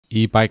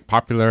E-bike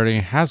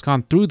popularity has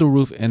gone through the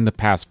roof in the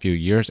past few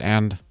years,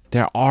 and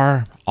there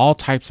are all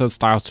types of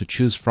styles to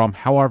choose from.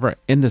 However,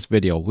 in this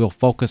video, we'll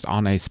focus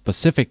on a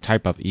specific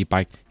type of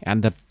e-bike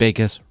and the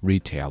biggest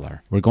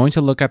retailer. We're going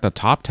to look at the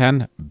top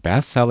 10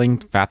 best-selling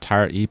fat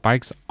tire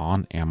e-bikes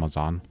on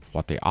Amazon,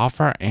 what they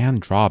offer,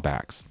 and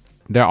drawbacks.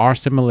 There are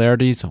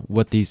similarities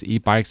with these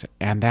e-bikes,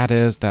 and that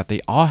is that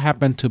they all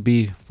happen to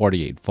be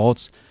 48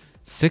 volts,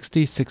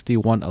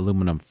 60/61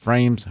 aluminum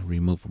frames,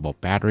 removable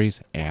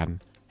batteries,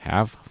 and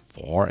have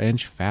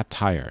 4-inch fat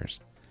tires.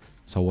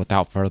 So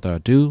without further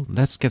ado,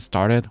 let's get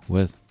started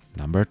with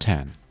number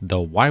 10. The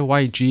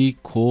YYG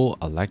Cool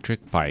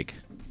Electric Bike.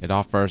 It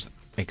offers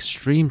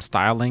extreme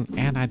styling,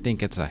 and I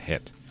think it's a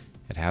hit.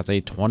 It has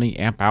a 20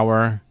 amp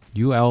hour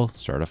UL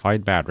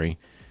certified battery,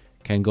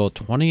 can go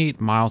 28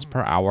 miles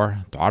per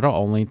hour, throttle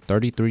only,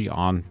 33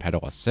 on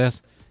pedal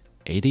assist,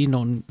 80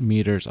 Newton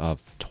meters of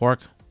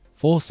torque,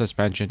 full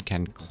suspension,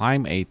 can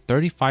climb a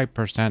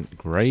 35%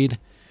 grade,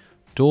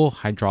 dual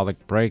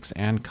hydraulic brakes,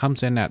 and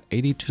comes in at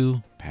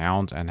 82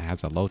 pounds and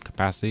has a load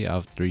capacity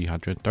of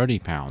 330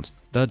 pounds.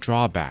 The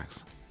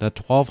drawbacks: the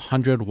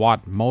 1200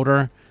 watt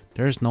motor,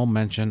 there's no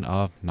mention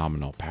of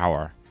nominal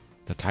power.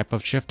 The type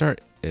of shifter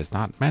is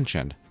not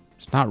mentioned.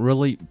 It's not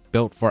really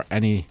built for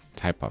any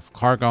type of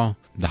cargo.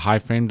 The high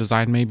frame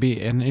design may be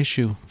an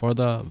issue for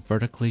the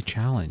vertically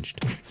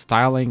challenged.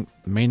 Styling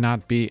may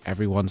not be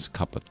everyone's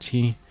cup of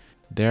tea.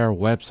 Their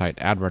website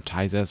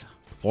advertises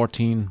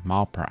 14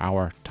 mile per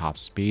hour top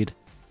speed.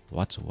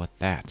 What's with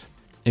that?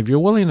 If you're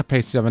willing to pay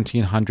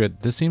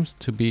 $1,700, this seems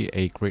to be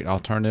a great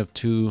alternative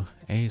to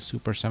a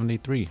Super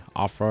 73,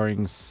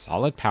 offering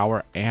solid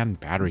power and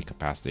battery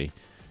capacity.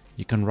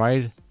 You can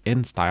ride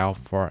in style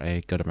for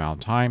a good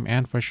amount of time,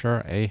 and for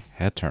sure a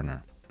head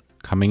turner.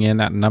 Coming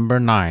in at number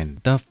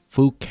 9, the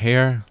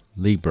Fucare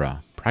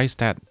Libra,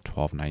 priced at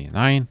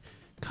 $12.99,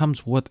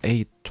 comes with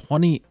a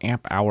 20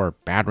 amp hour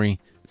battery,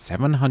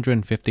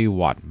 750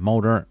 watt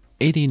motor,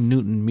 80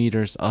 Newton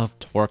meters of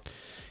torque,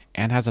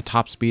 and has a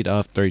top speed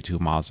of 32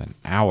 miles an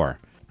hour.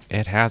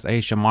 It has a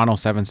Shimano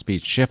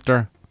 7-speed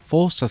shifter,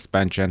 full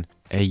suspension,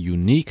 a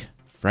unique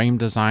frame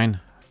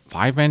design,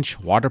 5-inch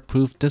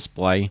waterproof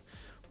display,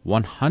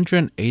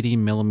 180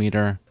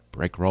 millimeter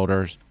brake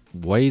rotors,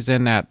 weighs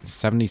in at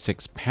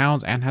 76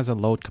 pounds, and has a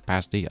load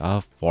capacity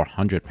of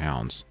 400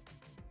 pounds.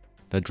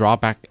 The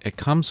drawback: it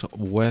comes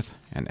with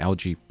an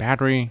LG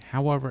battery,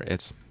 however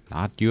it's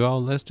not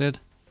UL listed.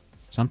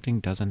 Something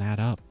doesn't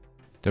add up.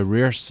 The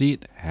rear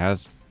seat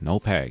has no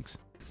pegs.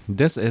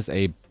 This is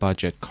a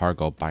budget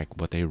cargo bike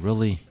with a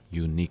really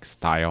unique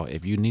style.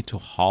 If you need to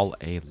haul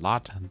a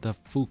lot, the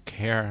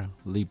Fucare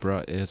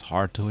Libra is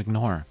hard to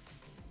ignore.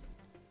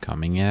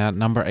 Coming in at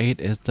number 8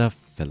 is the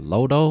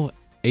Philodo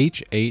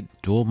H8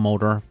 dual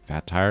motor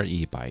fat tire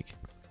e-bike.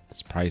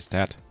 It's priced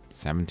at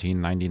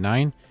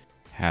 $17.99,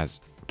 has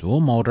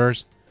dual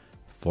motors,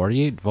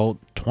 48 volt,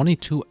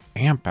 22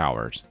 amp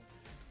hours,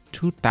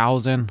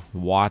 2000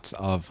 watts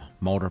of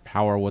motor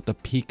power with a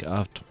peak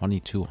of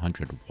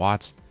 2200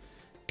 watts,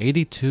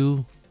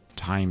 82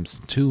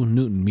 times 2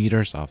 Newton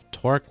meters of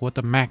torque with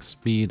a max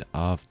speed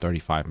of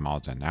 35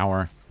 miles an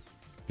hour,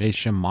 a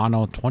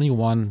Shimano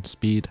 21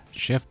 speed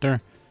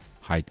shifter,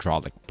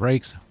 hydraulic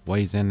brakes,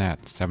 weighs in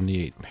at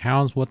 78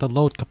 pounds with a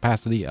load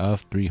capacity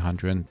of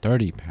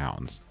 330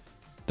 pounds.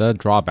 The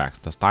drawbacks: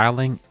 the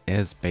styling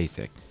is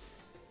basic.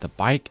 The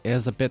bike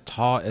is a bit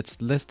tall.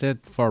 It's listed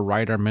for a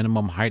rider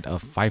minimum height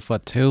of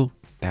 5'2".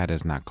 That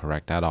is not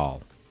correct at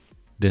all.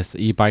 This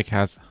e-bike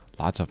has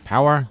lots of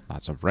power,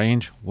 lots of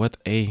range, with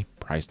a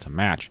price to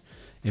match.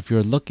 If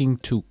you're looking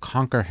to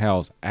conquer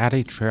hills, add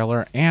a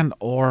trailer, and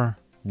or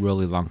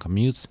really long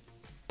commutes,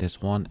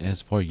 this one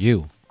is for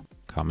you.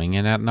 Coming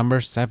in at number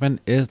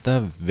 7 is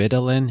the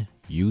Vitilan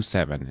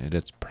U7. It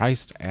is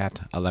priced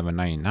at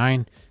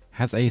 $11.99,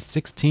 has a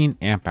 16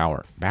 amp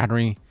hour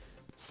battery,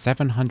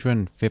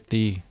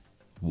 750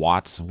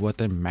 watts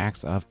with a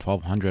max of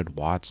 1200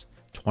 watts,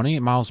 28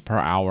 miles per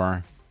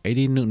hour,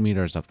 80 Newton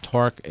meters of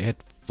torque. It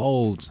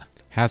folds,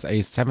 has a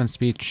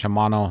 7-speed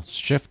Shimano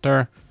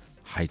shifter,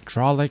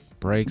 hydraulic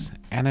brakes,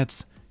 and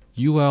it's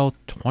UL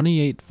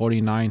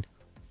 2849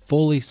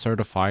 fully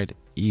certified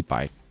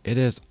e-bike. It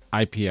is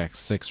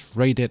IPX6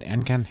 rated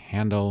and can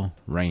handle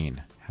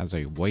rain. Has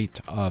a weight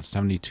of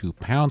 72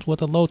 pounds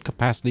with a load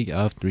capacity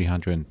of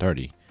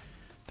 330.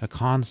 The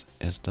cons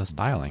is the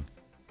styling.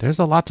 There's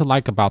a lot to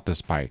like about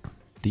this bike.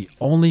 The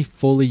only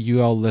fully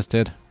UL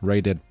listed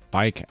rated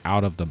bike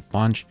out of the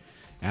bunch,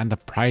 and the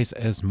price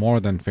is more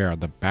than fair.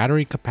 The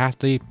battery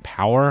capacity,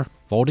 power,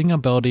 folding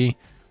ability,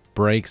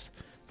 brakes,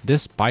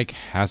 this bike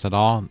has it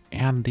all,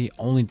 and the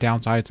only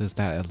downside is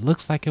that it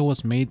looks like it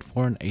was made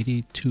for an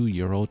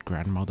 82-year-old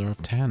grandmother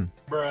of 10.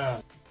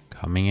 Bruh.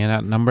 Coming in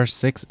at number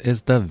 6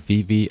 is the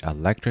Vivi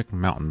electric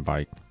mountain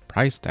bike,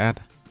 priced at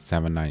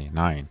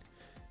 $7.99. It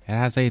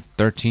has a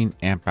 13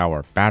 amp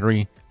hour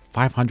battery,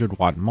 500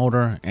 watt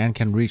motor, and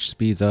can reach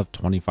speeds of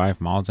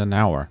 25 miles an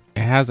hour.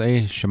 It has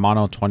a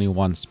Shimano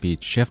 21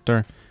 speed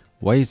shifter,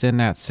 weighs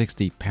in at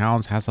 60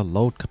 pounds, has a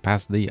load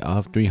capacity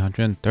of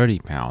 330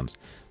 pounds.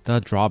 The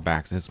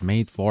drawbacks: is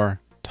made for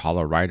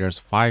taller riders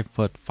 5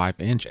 foot 5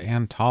 inch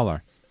and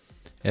taller.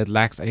 It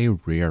lacks a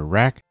rear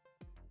rack.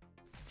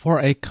 For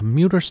a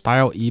commuter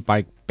style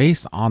e-bike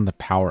based on the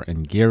power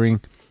and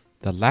gearing,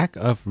 the lack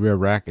of rear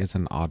rack is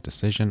an odd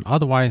decision,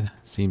 otherwise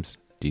seems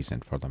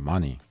decent for the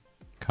money.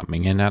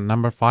 Coming in at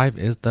number 5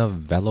 is the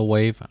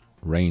Velowave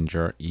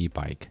Ranger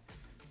e-bike.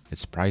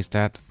 It's priced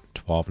at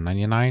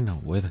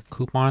 $12.99 with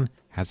coupon,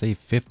 has a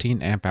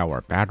 15 amp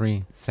hour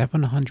battery,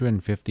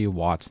 750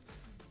 watts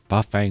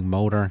Buffang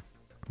motor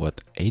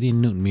with 80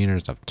 newton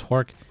meters of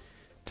torque,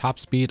 top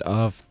speed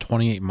of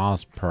 28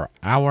 miles per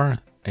hour,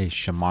 a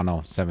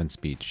Shimano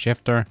 7-speed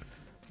shifter,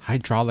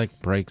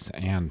 hydraulic brakes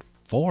and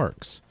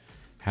forks,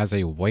 has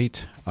a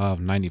weight of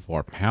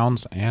 94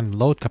 pounds and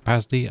load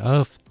capacity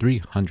of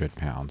 300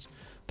 pounds.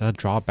 The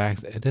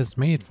drawbacks: it is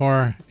made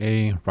for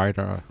a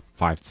rider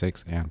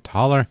 5'6" and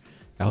taller.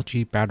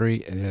 LG battery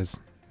is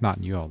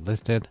not UL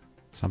listed.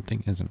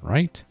 Something isn't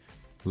right.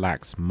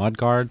 Lacks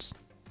mudguards.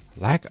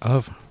 Lack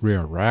of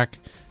rear rack.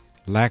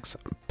 Lacks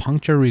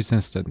puncture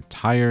resistant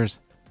tires.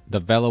 The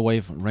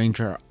Velowave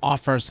Ranger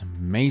offers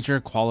major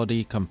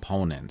quality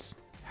components.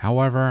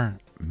 However,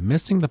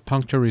 missing the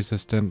puncture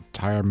resistant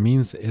tire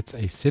means it's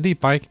a city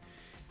bike,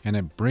 and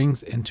it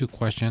brings into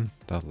question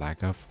the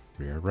lack of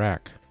rear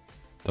rack.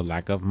 The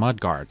lack of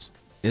mudguards.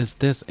 Is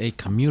this a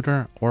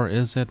commuter or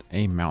is it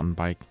a mountain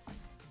bike?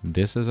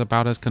 This is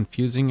about as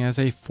confusing as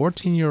a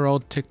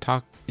 14-year-old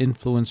TikTok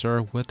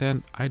influencer with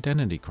an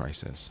identity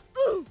crisis.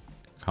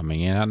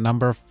 Coming in at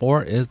number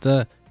 4 is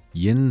the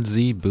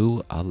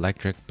YinZhiBoo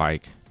electric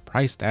bike.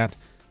 Priced at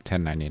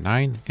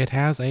 $10.99, it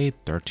has a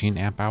 13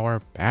 amp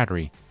hour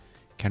battery,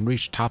 can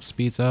reach top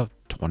speeds of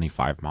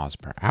 25 miles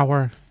per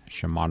hour,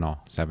 Shimano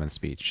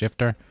 7-speed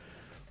shifter,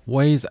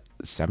 weighs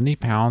 70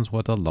 pounds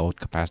with a load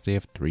capacity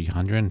of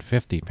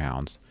 350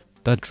 pounds.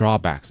 The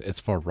drawbacks: it's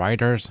for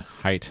riders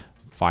height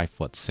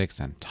 5'6"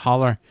 and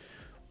taller.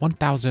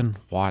 1000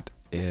 watt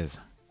is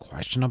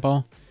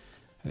questionable,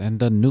 and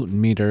the newton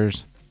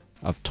meters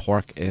of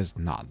torque is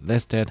not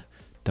listed.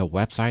 The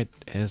website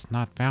is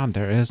not found.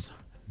 There is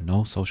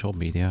no social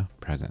media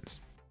presence.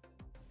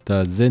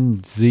 The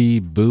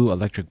YinZhiBoo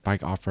electric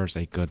bike offers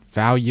a good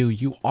value.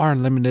 You are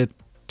limited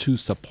to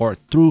support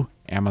through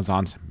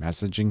Amazon's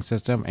messaging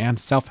system and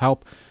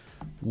self-help,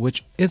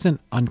 which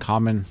isn't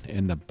uncommon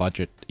in the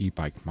budget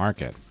e-bike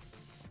market.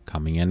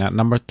 Coming in at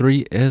number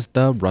 3 is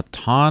the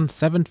Rattan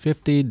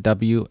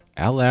 750W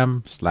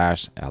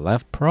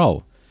LM/LF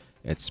Pro.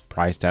 It's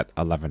priced at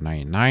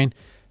 $11.99,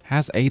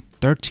 has a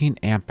 13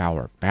 amp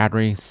hour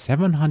battery,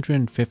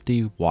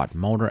 750 watt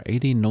motor,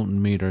 80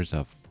 newton meters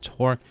of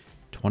torque,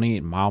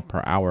 28 mile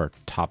per hour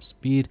top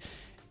speed,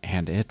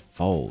 and it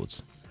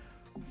folds.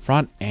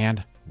 Front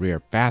and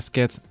rear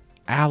baskets,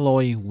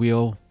 alloy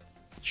wheel,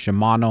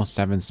 Shimano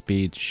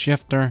 7-speed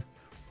shifter,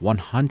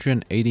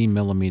 180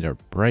 millimeter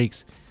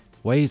brakes,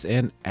 weighs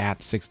in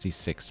at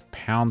 66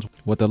 pounds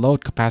with a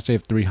load capacity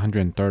of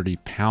 330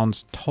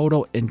 pounds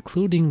total,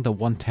 including the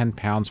 110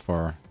 pounds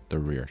for the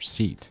rear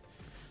seat.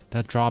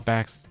 The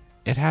drawbacks: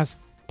 it has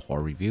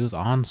poor reviews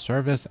on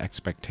service,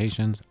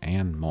 expectations,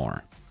 and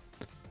more.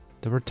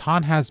 The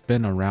Rattan has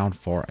been around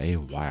for a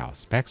while.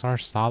 Specs are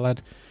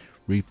solid.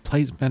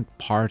 Replacement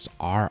parts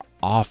are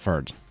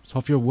offered. So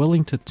if you're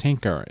willing to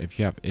tinker, if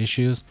you have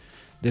issues,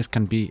 this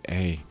can be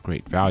a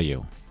great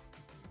value.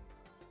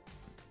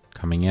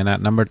 Coming in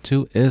at number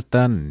 2 is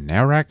the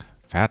Narrak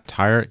Fat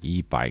Tire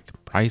e-bike,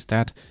 priced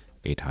at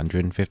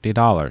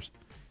 $850.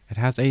 It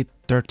has a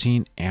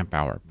 13 amp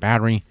hour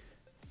battery,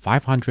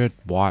 500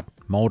 watt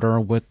motor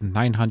with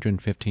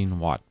 915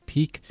 watt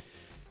peak,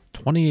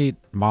 28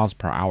 miles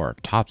per hour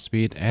top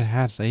speed. It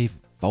has a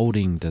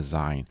folding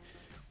design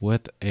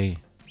with a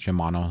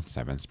Shimano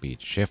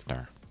 7-speed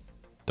shifter.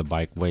 The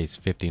bike weighs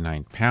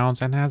 59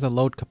 pounds and has a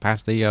load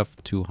capacity of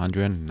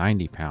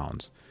 290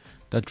 pounds.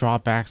 The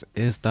drawbacks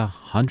is the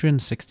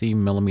 160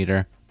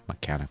 millimeter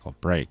mechanical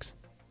brakes.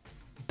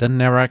 The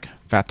Narrak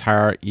Fat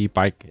Tire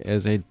e-bike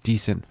is a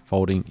decent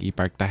folding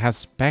e-bike that has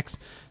specs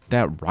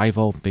that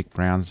rival big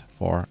brands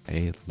for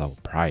a low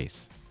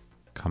price.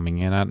 Coming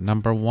in at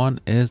number 1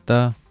 is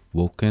the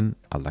Wooken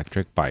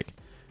electric bike,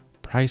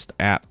 priced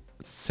at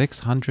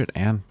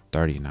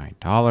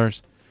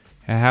 $639.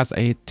 It has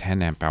a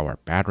 10 amp hour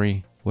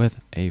battery with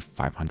a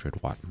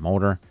 500 watt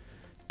motor,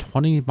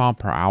 20 mile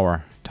per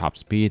hour top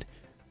speed,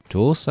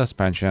 dual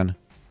suspension,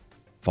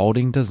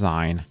 folding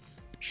design,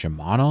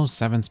 Shimano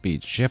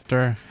 7-speed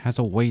shifter, has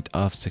a weight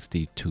of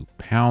 62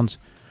 pounds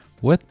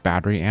with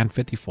battery and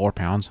 54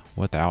 pounds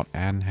without,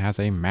 and has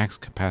a max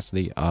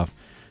capacity of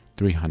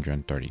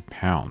 330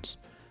 pounds.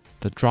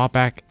 The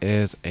drawback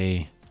is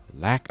a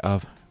lack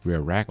of rear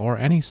rack or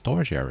any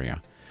storage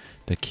area.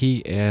 The key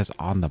is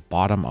on the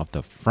bottom of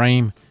the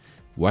frame.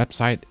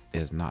 Website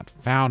is not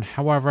found,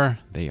 however,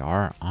 they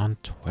are on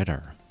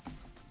Twitter.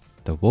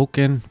 The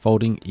Wooken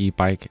folding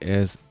e-bike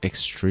is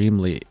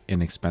extremely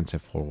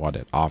inexpensive for what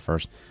it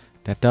offers.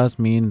 That does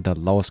mean the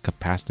lowest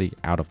capacity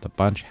out of the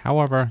bunch,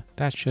 however,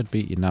 that should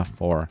be enough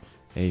for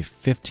a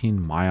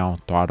 15-mile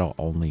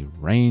throttle-only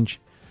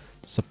range.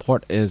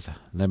 Support is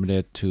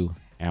limited to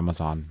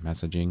Amazon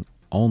messaging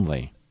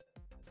only.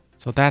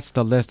 So that's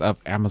the list of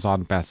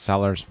Amazon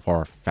bestsellers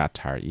for fat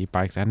tire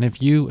e-bikes. And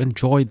if you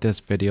enjoyed this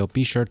video,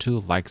 be sure to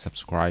like,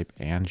 subscribe,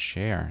 and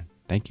share.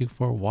 Thank you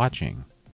for watching.